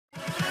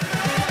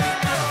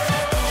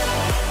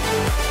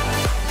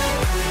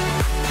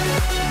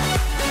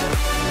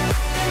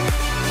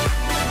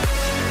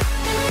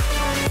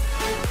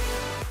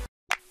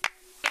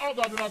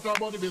not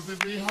about the business.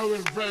 We have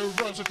it very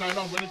versatile,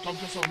 and when it comes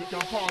to some, we can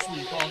pass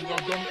me. Because we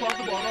have done quite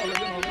the ball already.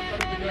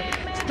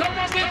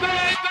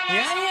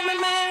 Yeah, I am a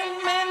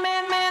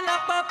man,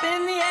 up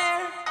in the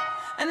air.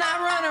 And I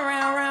run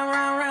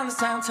around this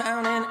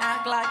town and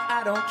act like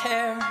I don't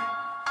care.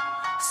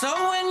 So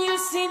when you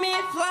see me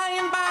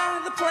flying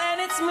by the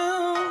planet's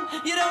moon,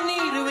 you don't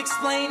need to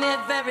explain it,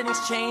 if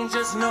everything's changed,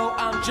 just know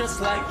I'm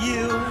just like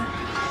you.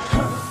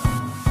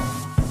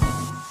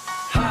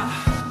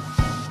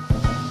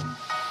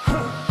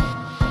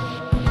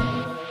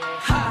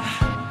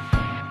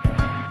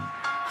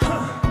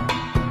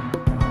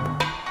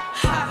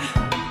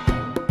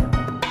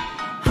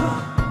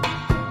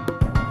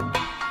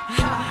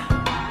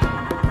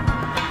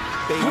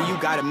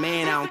 Got a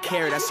man, I don't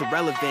care, that's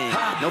irrelevant.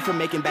 Known for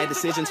making bad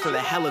decisions for the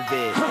hell of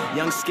it.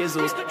 Young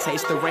Skizzles,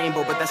 taste the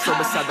rainbow, but that's so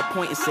beside the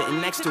point and sitting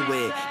next to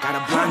it. Got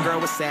a blonde girl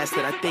with sass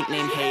that I think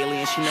named Haley,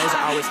 and she knows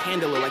I always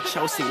handle her like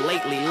Chelsea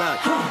lately. Look,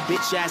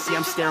 bitch assy,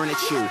 I'm staring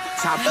at you.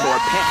 Top floor,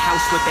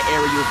 penthouse with the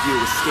aerial view.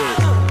 Skid.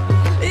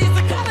 These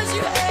the colors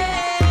you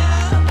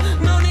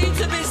have. No need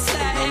to be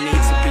sad. No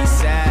need to be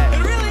sad.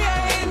 It really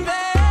ain't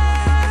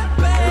that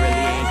bad. It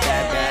really ain't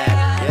that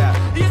bad. Yeah.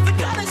 These the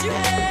colors you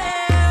have.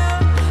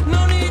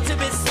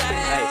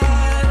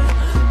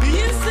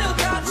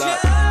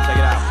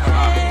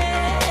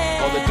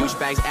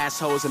 Douchebags,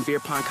 assholes, and beer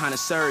pong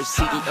connoisseurs,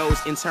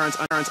 CEOs, interns,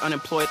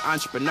 unemployed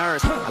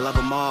entrepreneurs. I love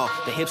them all.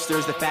 The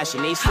hipsters, the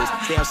fashionistas.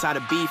 Stay outside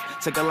of beef,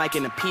 took a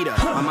liking to Peter.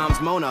 My mom's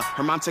Mona,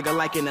 her mom took a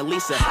liking to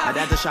Lisa. My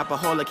dad's a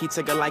shopaholic, he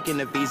took a liking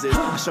to visas.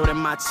 I showed them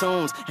my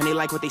tunes, and they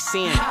like what they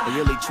seeing. They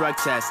really drug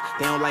test,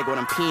 they don't like what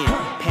I'm peeing.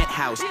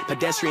 Penthouse,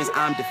 pedestrians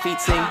I'm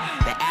defeating.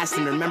 They asked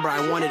him, remember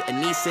I wanted a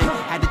Nissan.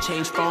 Had to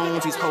change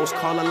phones, these hoes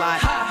call a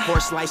lot.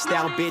 Horse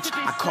lifestyle, bitch,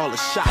 I call a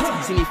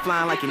shot. See me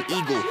flying like an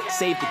eagle,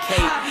 save the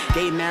cape.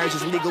 Gay marriage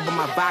is legal, but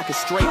my vodka's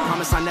straight.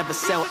 Promise I never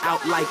sell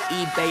out like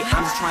eBay.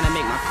 I'm just trying to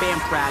make my fam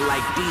proud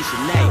like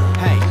Dejanay.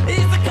 Hey,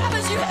 these the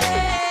colors you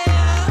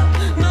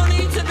have. No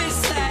need to be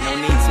sad. No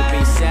need to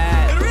be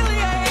sad. It really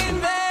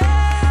ain't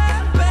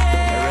that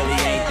bad. It really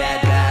ain't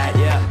that bad,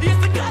 yeah. These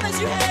the colors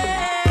you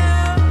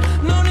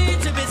have. No need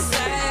to be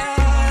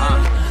sad.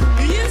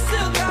 You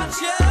still got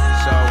yours.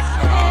 So,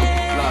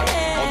 look,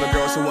 all the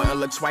girls who wouldn't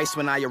look twice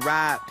when I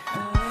arrived,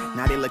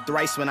 now they look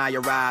thrice when I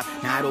arrive.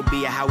 Now it'll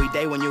be a Howie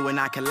day when you and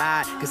I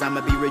collide. Cause I'ma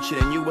be richer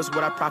than you was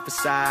what I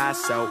prophesied.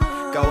 So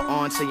go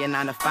on to your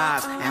 9 to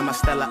 5s. And my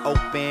Stella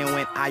open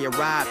when I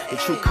arrive. The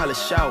true colors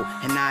show.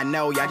 And I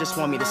know y'all just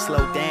want me to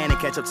slow down and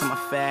catch up to my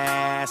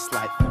fast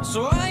life.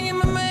 So I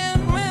am a man,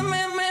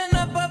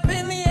 up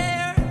in the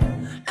air.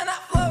 And I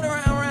float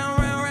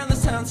around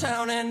this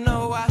town and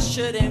know I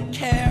shouldn't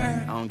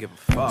care. I don't give a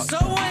fuck. So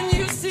when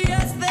you see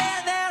us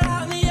there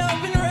out in the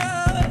open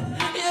road,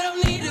 you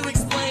don't need to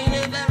explain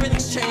if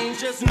everything's changed.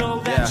 Just know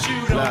that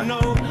you don't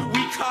know.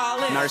 We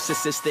call it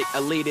narcissistic,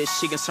 elitist.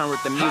 She concerned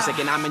with the music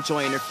and I'm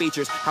enjoying her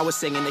features. I was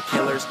singing the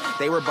Killers,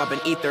 they were bumping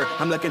ether.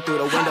 I'm looking through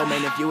the window,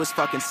 man, if you was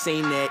fucking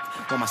scenic.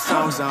 Well, my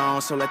song's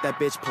on, so let that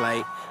bitch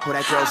play. Oh,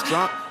 that girl's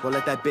drunk, well,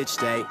 let that bitch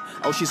stay.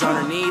 Oh, she's on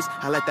her knees,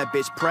 I let that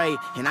bitch pray.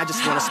 And I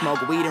just wanna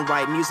smoke weed and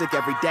write music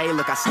every day.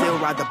 Look, I still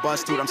ride the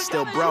bus, dude, I'm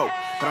still broke.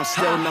 But I'm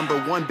still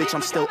 #1, bitch,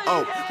 I'm still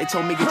O. They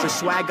told me get your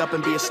swag up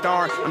and be a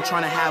star. I'm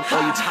trying to have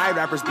all you Thai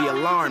rappers be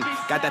alarmed.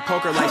 Got that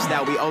poker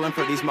lifestyle, we all in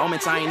for these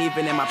moments. I ain't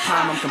even in my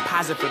prime, I'm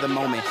composite for the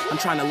moment. I'm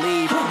trying to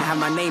leave, and have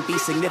my name be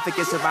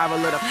significant. Survival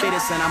of the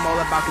fittest, and I'm all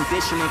about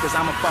conditioning, cause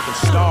I'm a fucking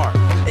star.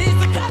 These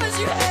the colors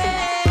you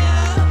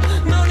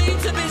have. No need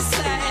to be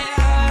sad.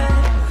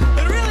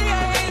 It really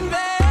ain't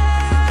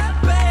that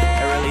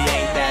bad. It really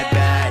ain't that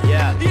bad,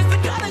 yeah. These the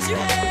colors you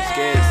have.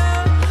 Skiz.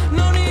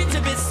 No need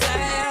to be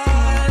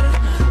sad.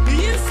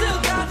 You still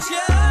got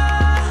yours.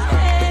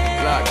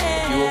 Look,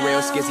 if you a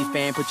real Skizzy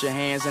fan, put your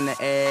hands in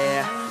the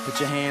air. Put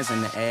your hands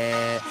in the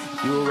air.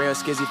 If you a real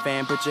Skizzy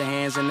fan, put your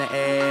hands in the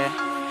air.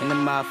 In the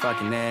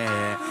motherfucking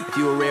air. If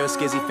you a real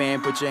Skizzy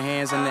fan, put your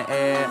hands in the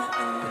air.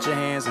 Put your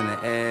hands in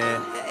the air.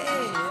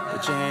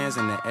 Put your hands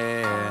in the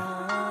air.